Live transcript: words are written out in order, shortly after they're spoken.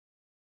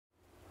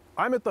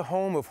I'm at the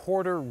home of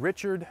hoarder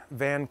Richard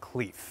Van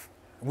Cleef.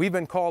 We've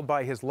been called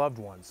by his loved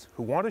ones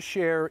who want to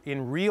share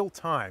in real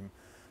time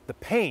the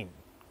pain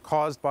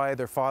caused by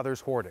their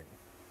father's hoarding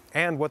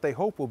and what they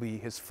hope will be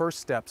his first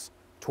steps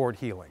toward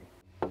healing.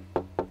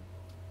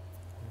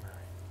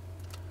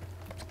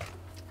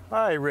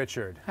 Hi,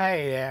 Richard. Hi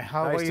there.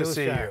 How are you, Nice to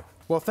see sir? you.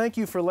 Well, thank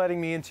you for letting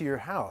me into your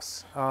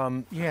house.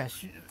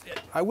 Yes.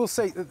 I will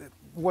say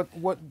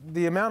what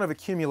the amount of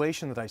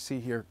accumulation that I see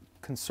here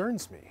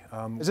concerns me.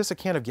 Is this a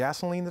can of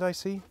gasoline that I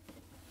see?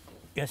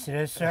 Yes, it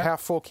is, sir. A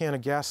half-full can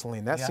of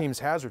gasoline. That Yeah. seems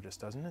hazardous,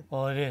 doesn't it?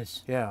 Well, it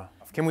is. Yeah.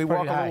 Can we Pretty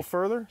walk a high. little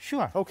further?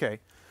 Sure. Okay.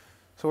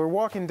 So we're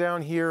walking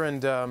down here,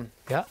 and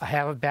Yeah, I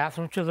have a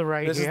bathroom to the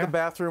right this here, is the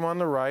bathroom on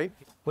the right.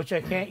 which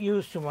I can't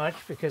use too much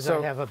because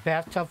So- I have a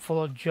bathtub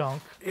full of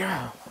junk.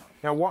 Yeah.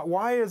 Now,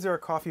 why is there a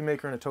coffee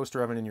maker and a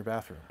toaster oven in your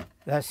bathroom?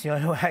 That's the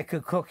only way I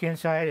could cook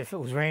inside if it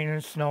was raining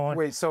and snowing.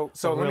 Wait, so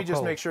let me real just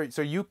cold. make sure.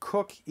 So you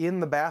cook in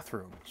the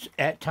bathroom.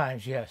 At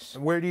times, yes.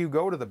 Where do you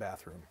go to the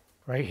bathroom?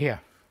 Right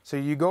here. So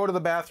you go to the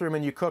bathroom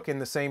and you cook in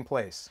the same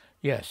place.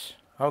 Yes.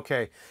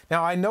 Okay.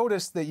 Now I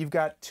noticed that you've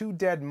got 2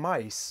 dead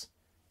mice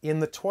in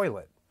the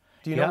toilet.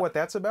 Do you know Yep. what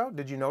that's about?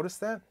 Did you notice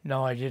that?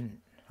 No, I didn't.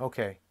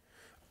 Okay.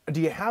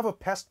 Do you have a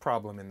pest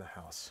problem in the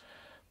house?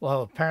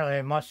 Well, apparently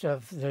I must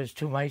have. There's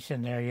 2 mice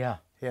in there, yeah.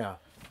 Yeah.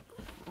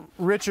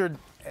 Richard,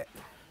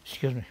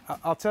 Excuse me.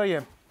 I'll tell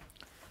you,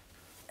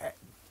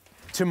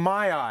 to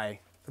my eye,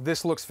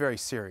 this looks very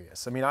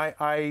serious. I mean,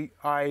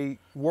 I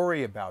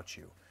worry about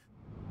you.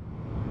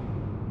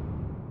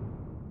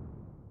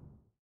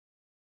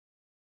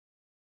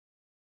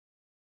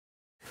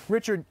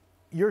 Richard,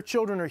 your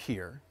children are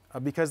here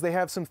because they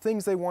have some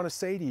things they want to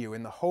say to you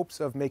in the hopes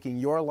of making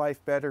your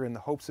life better, in the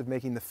hopes of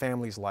making the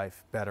family's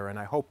life better, and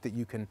I hope that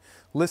you can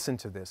listen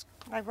to this.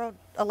 I wrote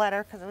a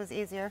letter because it was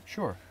easier.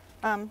 Sure.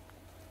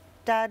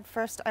 Dad,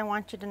 first I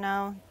want you to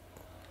know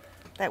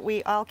that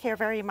we all care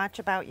very much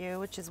about you,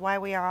 which is why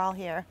we are all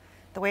here.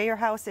 The way your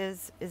house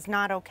is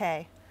not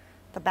okay.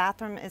 The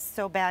bathroom is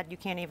so bad you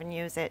can't even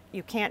use it.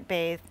 You can't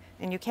bathe,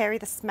 and you carry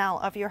the smell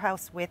of your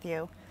house with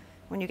you.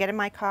 When you get in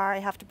my car, I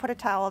have to put a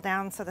towel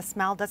down so the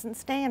smell doesn't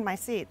stay in my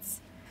seats.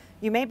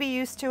 You may be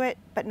used to it,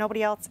 but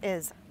nobody else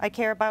is. I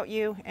care about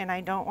you, and I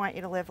don't want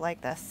you to live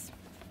like this.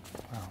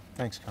 Wow,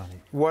 thanks,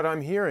 Connie. What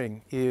I'm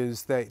hearing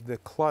is that the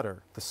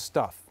clutter, the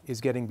stuff, is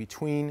getting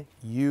between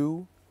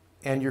you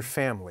and your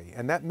family.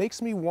 And that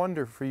makes me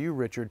wonder for you,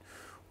 Richard,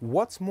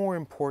 what's more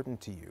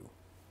important to you,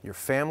 your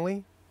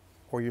family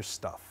or your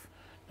stuff?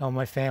 No,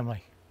 my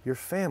family. Your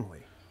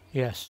family.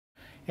 Yes.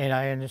 And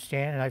I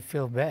understand and I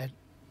feel bad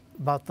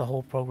about the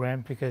whole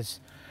program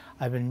because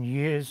I've been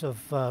years of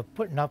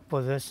putting up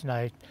with this, and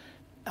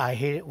I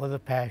hate it with a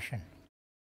passion.